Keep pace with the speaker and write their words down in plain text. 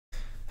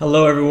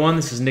Hello everyone,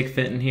 this is Nick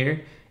Fenton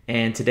here,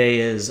 and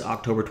today is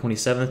October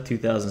 27th,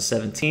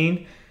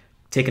 2017.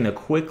 Taking a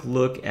quick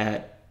look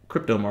at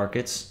crypto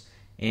markets,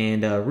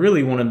 and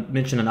really want to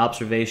mention an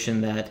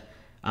observation that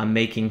I'm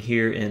making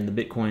here in the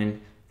Bitcoin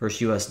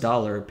versus US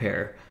dollar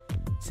pair.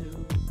 To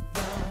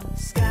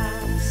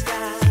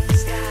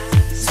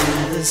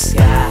the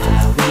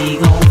sky, we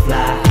gon'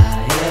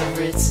 fly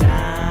every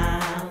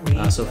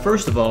time. So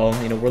first of all,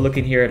 we're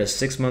looking here at a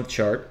 6-month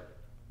chart,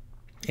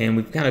 and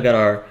we've kind of got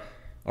our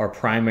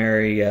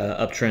primary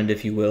uptrend,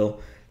 if you will.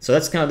 So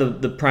that's kind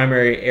of the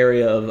primary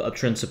area of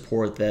uptrend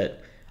support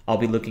that I'll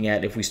be looking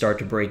at if we start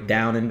to break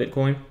down in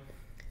Bitcoin.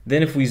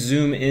 Then if we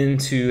zoom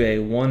into a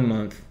 1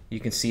 month, you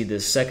can see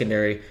this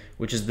secondary,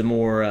 which is the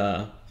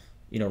more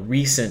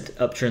recent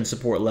uptrend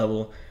support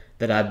level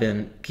that I've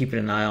been keeping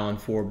an eye on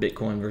for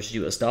Bitcoin versus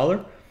US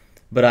dollar.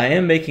 But I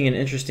am making an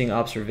interesting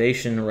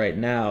observation right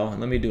now.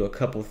 Let me do a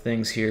couple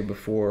things here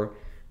before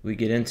we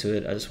get into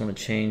it. I just want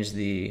to change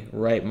the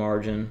right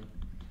margin,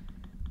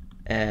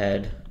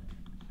 add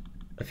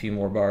a few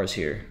more bars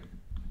here.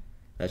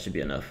 That should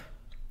be enough.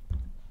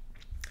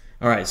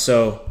 All right,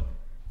 so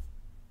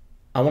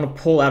I want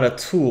to pull out a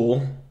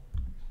tool.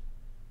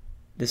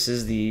 This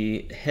is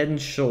the Head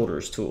and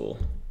Shoulders tool.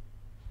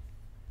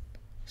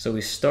 So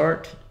we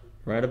start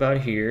right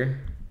about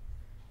here,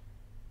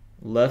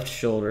 left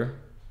shoulder,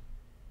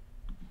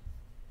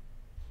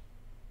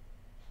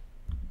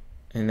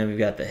 and then we've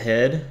got the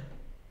head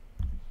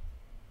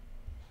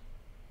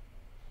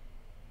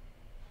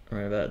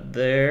right about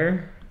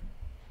there,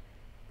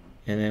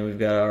 and then we've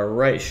got our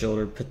right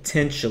shoulder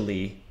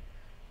potentially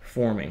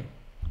forming.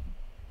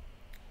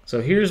 So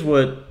here's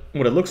what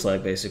it looks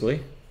like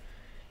basically,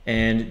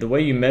 and the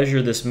way you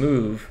measure this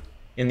move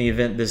in the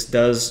event this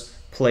does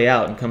play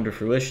out and come to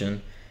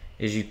fruition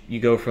is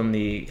you go from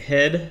the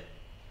head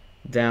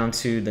down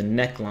to the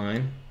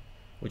neckline,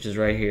 which is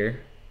right here.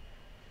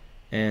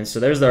 And so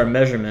there's our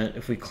measurement.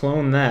 If we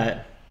clone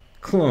that,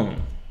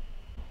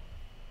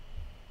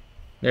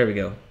 there we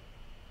go.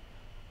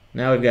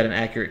 Now we've got an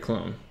accurate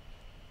clone.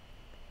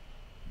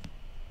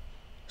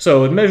 So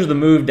it would measure the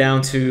move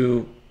down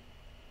to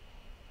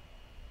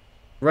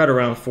right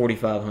around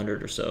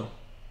 4,500 or so.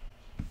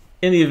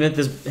 In the event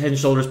this Head and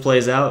Shoulders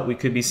plays out, we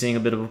could be seeing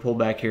a bit of a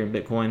pullback here in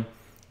Bitcoin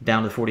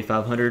down to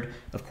 4,500.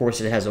 Of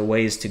course, it has a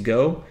ways to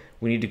go.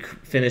 We need to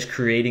finish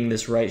creating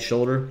this right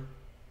shoulder.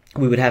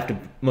 We would have to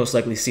most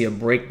likely see a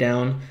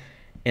breakdown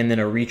and then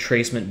a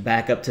retracement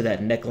back up to that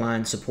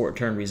neckline support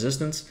turn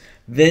resistance.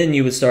 Then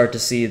you would start to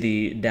see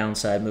the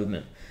downside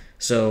movement.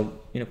 So,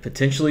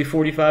 potentially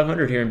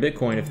 4,500 here in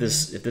Bitcoin if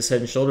this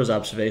Head and Shoulders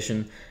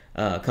observation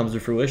comes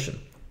to fruition.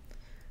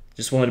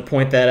 Just wanted to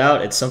point that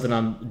out. It's something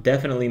I'm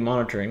definitely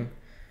monitoring.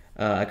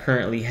 I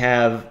currently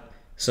have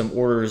some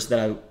orders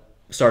that I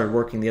started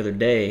working the other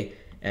day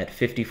at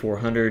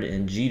 5,400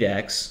 in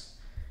GDAX,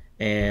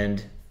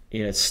 and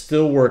it's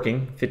still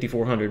working,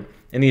 5,400.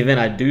 In the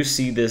event I do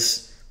see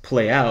this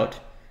play out,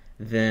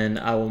 then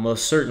I will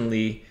most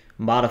certainly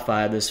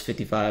modify this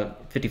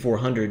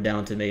 5,400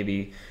 down to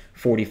maybe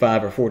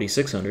 45 or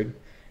 4,600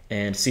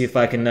 and see if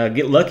I can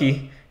get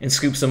lucky and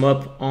scoop some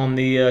up on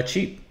the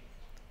cheap,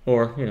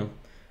 or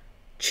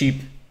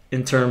cheap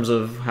in terms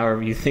of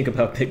however you think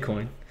about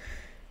Bitcoin.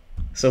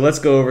 So let's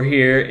go over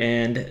here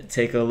and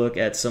take a look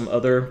at some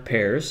other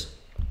pairs.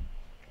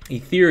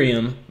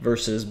 Ethereum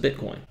versus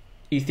Bitcoin.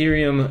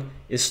 Ethereum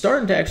is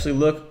starting to actually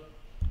look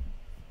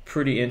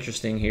pretty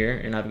interesting here,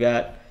 and I've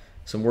got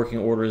some working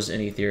orders in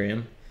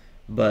Ethereum.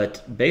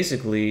 But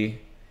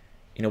basically,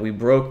 we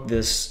broke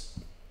this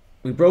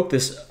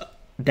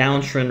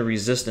downtrend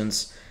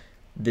resistance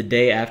the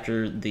day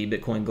after the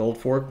Bitcoin gold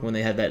fork, when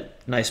they had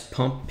that nice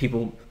pump,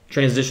 people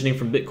transitioning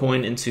from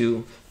Bitcoin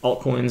into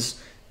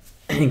altcoins,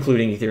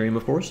 including Ethereum,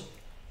 of course.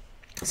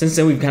 Since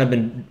then, we've kind of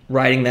been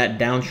riding that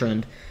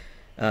downtrend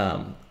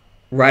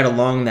right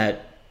along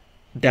that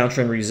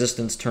downtrend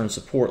resistance turn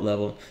support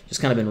level,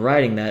 just kind of been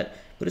riding that,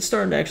 but it's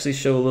starting to actually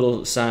show a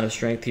little sign of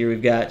strength here.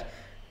 We've got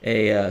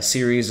a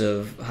series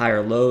of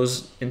higher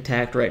lows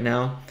intact right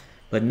now,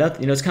 but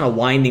nothing, it's kind of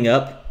winding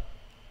up,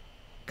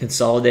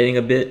 consolidating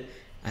a bit.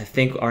 I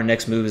think our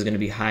next move is going to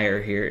be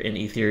higher here in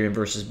Ethereum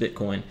versus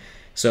Bitcoin.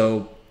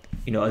 So,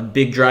 a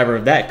big driver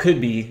of that could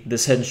be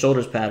this Head and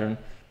Shoulders pattern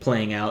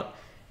playing out,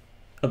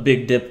 a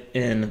big dip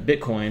in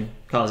Bitcoin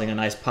causing a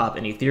nice pop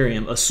in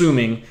Ethereum,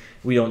 assuming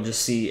we don't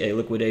just see a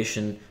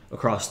liquidation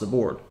across the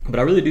board. But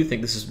I really do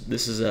think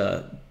this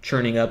is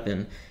churning up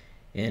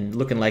and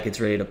looking like it's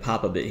ready to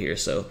pop a bit here.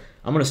 So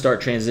I'm going to start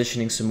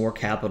transitioning some more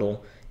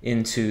capital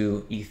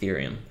into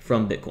Ethereum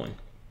from Bitcoin.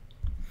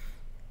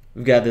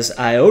 We've got this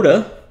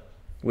IOTA,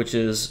 which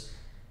is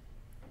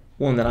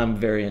one that I'm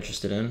very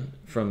interested in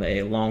from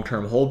a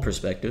long-term hold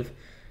perspective,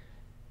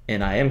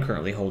 and I am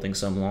currently holding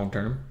some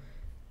long-term,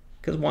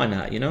 because why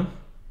not,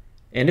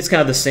 And it's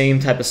kind of the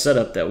same type of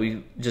setup that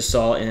we just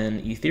saw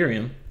in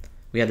Ethereum.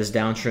 We had this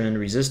downtrend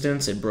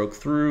resistance, it broke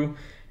through,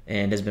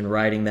 and has been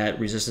riding that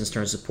resistance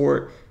turn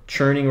support,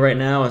 churning right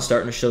now and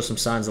starting to show some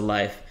signs of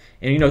life.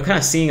 And kind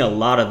of seeing a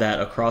lot of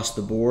that across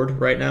the board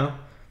right now.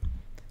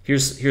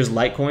 Here's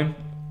Litecoin.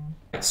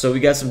 So we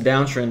got some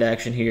downtrend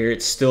action here.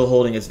 It's still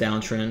holding its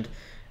downtrend.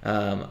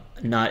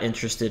 Not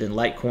interested in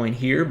Litecoin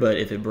here, but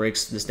if it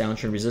breaks this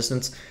downtrend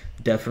resistance,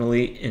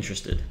 definitely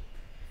interested.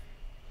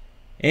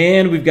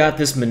 And we've got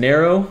this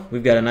Monero.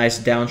 We've got a nice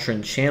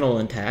downtrend channel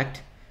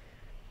intact.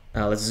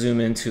 Let's zoom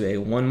into a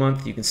 1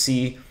 month. You can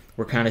see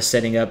we're kind of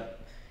setting up,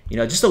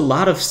 just a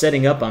lot of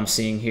setting up I'm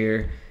seeing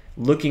here,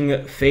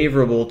 looking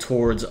favorable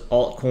towards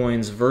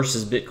altcoins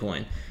versus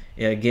Bitcoin.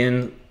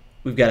 Again,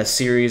 we've got a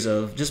series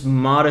of just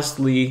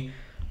modestly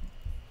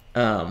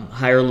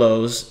higher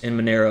lows in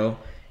Monero,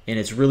 and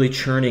it's really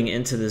churning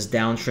into this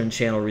downtrend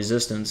channel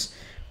resistance,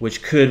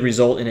 which could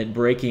result in it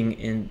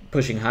breaking and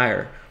pushing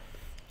higher.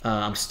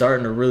 I'm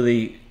starting to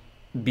really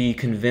be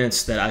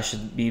convinced that I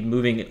should be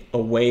moving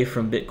away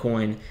from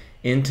Bitcoin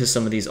into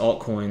some of these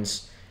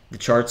altcoins. The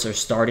charts are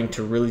starting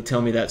to really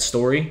tell me that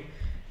story,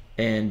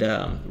 and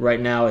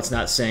right now it's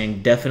not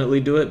saying definitely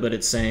do it, but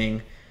it's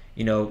saying,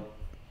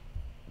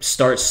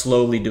 start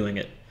slowly doing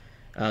it.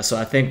 So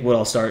I think what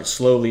I'll start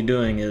slowly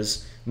doing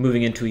is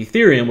moving into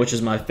Ethereum, which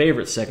is my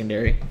favorite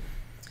secondary.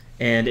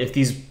 And if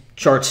these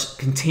charts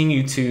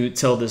continue to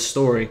tell this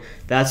story,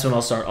 that's when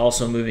I'll start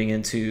also moving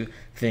into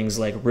things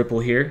like Ripple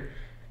here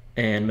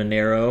and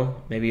Monero,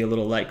 maybe a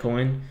little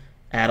Litecoin,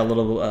 add a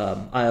little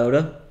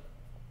IOTA.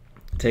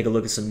 Take a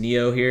look at some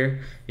Neo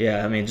here.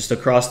 Yeah, I mean, just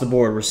across the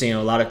board, we're seeing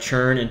a lot of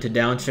churn into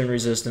downtrend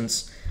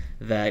resistance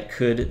that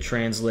could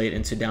translate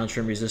into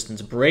downtrend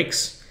resistance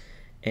breaks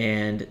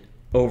and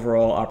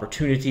overall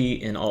opportunity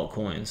in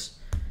altcoins.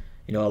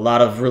 A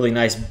lot of really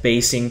nice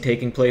basing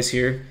taking place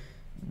here.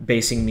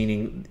 Basing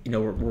meaning,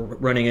 we're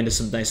running into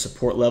some nice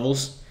support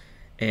levels,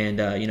 and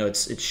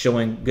it's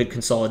showing good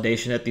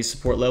consolidation at these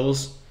support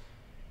levels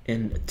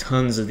in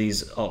tons of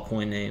these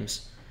altcoin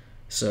names.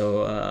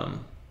 So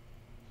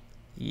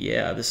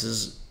yeah, this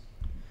is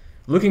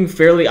looking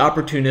fairly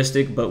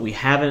opportunistic, but we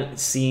haven't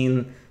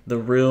seen the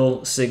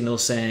real signal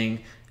saying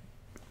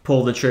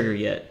pull the trigger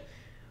yet.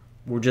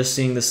 We're just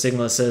seeing the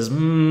signal that says,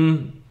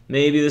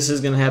 maybe this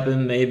is going to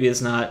happen, maybe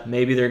it's not.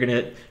 Maybe they're going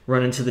to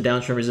run into the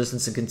downtrend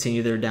resistance and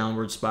continue their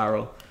downward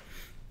spiral.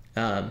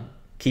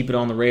 Keep it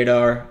on the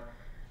radar.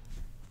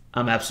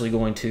 I'm absolutely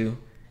going to.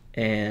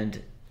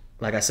 And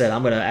like I said,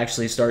 I'm going to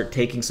actually start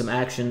taking some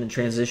action and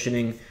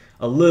transitioning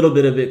a little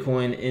bit of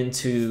Bitcoin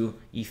into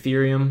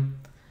Ethereum.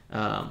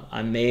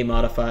 I may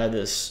modify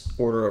this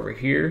order over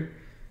here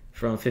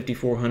from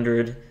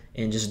 5,400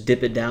 and just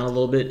dip it down a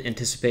little bit,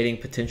 anticipating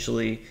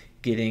potentially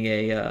getting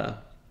a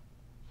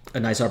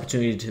nice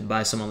opportunity to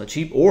buy some on the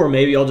cheap. Or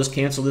maybe I'll just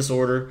cancel this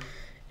order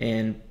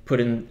and put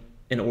in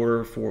an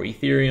order for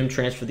Ethereum,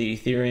 transfer the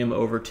Ethereum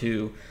over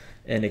to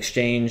an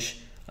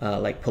exchange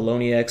like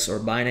Poloniex or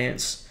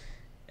Binance,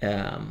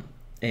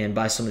 and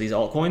buy some of these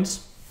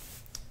altcoins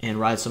and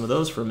ride some of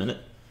those for a minute.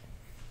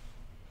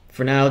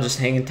 For now, just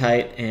hanging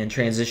tight and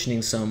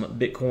transitioning some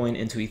Bitcoin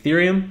into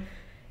Ethereum,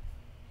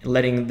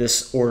 letting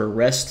this order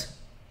rest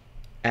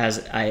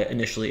as I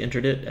initially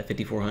entered it at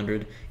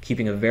 5,400,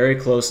 keeping a very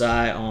close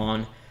eye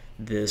on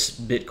this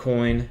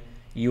Bitcoin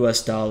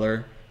US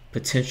dollar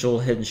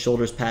potential head and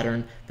shoulders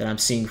pattern that I'm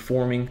seeing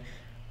forming.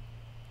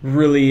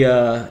 Really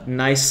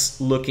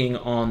nice looking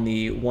on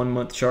the 1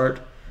 month chart.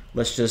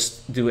 Let's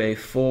just do a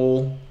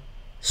full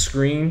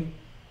screen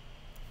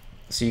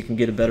so you can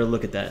get a better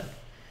look at that.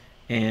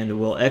 And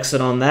we'll exit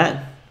on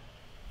that.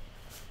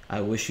 I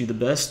wish you the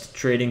best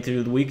trading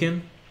through the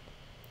weekend,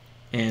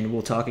 and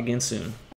we'll talk again soon.